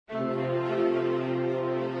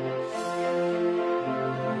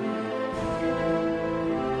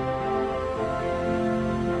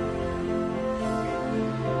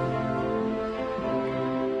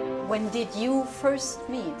When did you first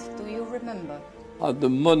meet? Do you remember? At the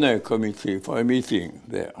Money Committee for a meeting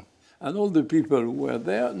there. And all the people who were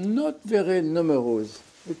there, not very numerous.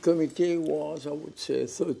 The committee was, I would say,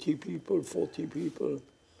 30 people, 40 people.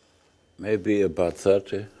 Maybe about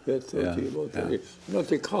 30. Yeah, 30, Yeah, about yeah. 30. Not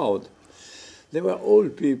a crowd. They were all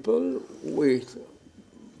people with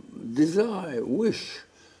desire, wish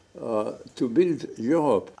to build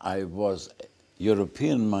Europe. I was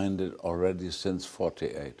European-minded already since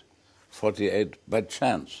 48. 48, by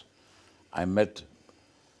chance, I met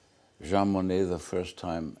Jean Monnet the first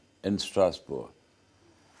time in Strasbourg,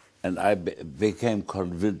 and I became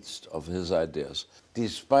convinced of his ideas.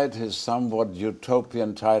 Despite his somewhat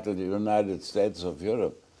utopian title, the United States of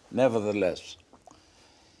Europe, nevertheless,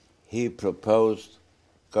 he proposed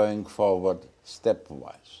going forward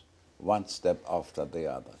stepwise, one step after the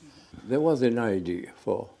other. There was an idea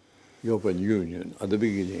for European Union at the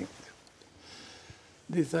beginning.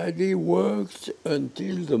 This idea worked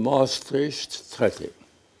until the Maastricht Treaty,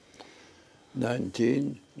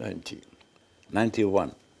 1990.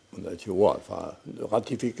 91. 91, the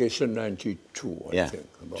ratification 92, I think.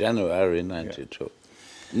 January 92.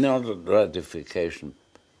 Yeah. Not ratification,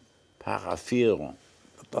 Paraphierung.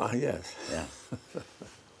 Yes. Yeah.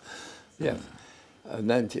 Yes,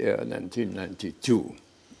 1992.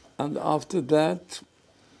 And after that,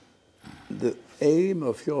 the aim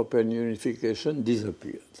of European unification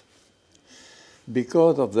disappeared.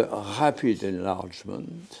 Because of the rapid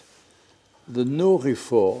enlargement, the no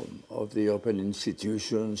reform of the European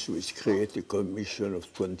institutions, which create a commission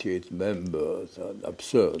of 28 members and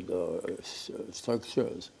absurd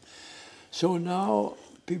structures. So now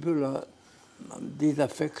people are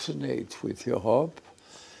disaffectionate with Europe.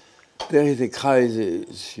 There is a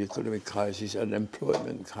crisis, economic crisis,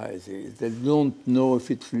 unemployment crisis. They don't know if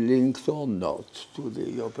it's linked or not to the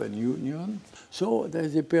European Union. So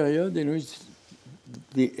there's a period in which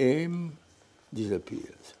the aim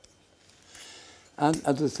disappears. And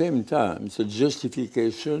at the same time, the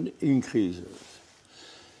justification increases.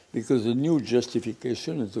 Because the new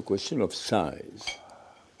justification is a question of size.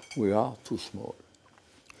 We are too small.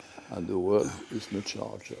 And the world is much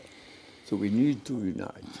larger. So we need to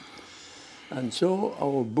unite. And so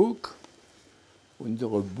our book,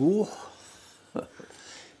 Unsere Buch,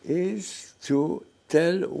 is to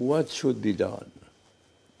tell what should be done.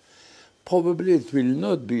 Probably it will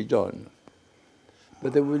not be done,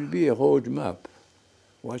 but there will be a roadmap.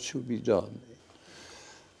 What should be done?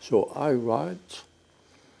 So I write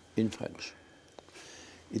in French.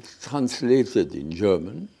 It's translated in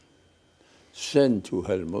German, sent to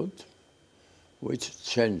Helmut, which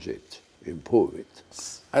changed it, improved it.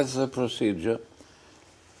 As a procedure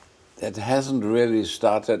that hasn't really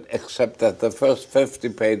started, except that the first 50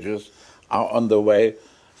 pages are on the way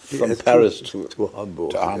from Paris to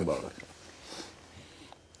Hamburg. To Hamburg.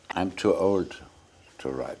 I'm too old to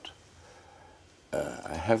write.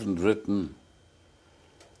 I haven't written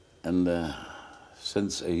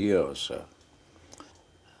since a year or so.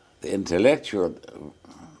 The intellectual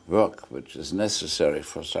work which is necessary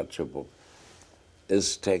for such a book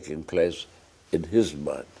is taking place in his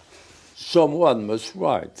mind. Someone must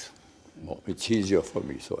write. Well, it's easier for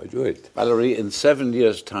me, so I do it. Valerie, in 7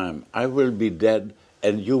 years' time, I will be dead,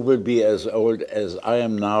 and you will be as old as I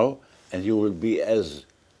am now, and you will be as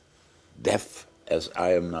deaf as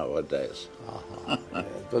I am nowadays. Yeah.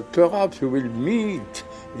 But perhaps we will meet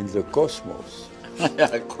in the cosmos.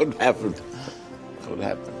 Could happen. Could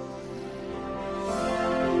happen.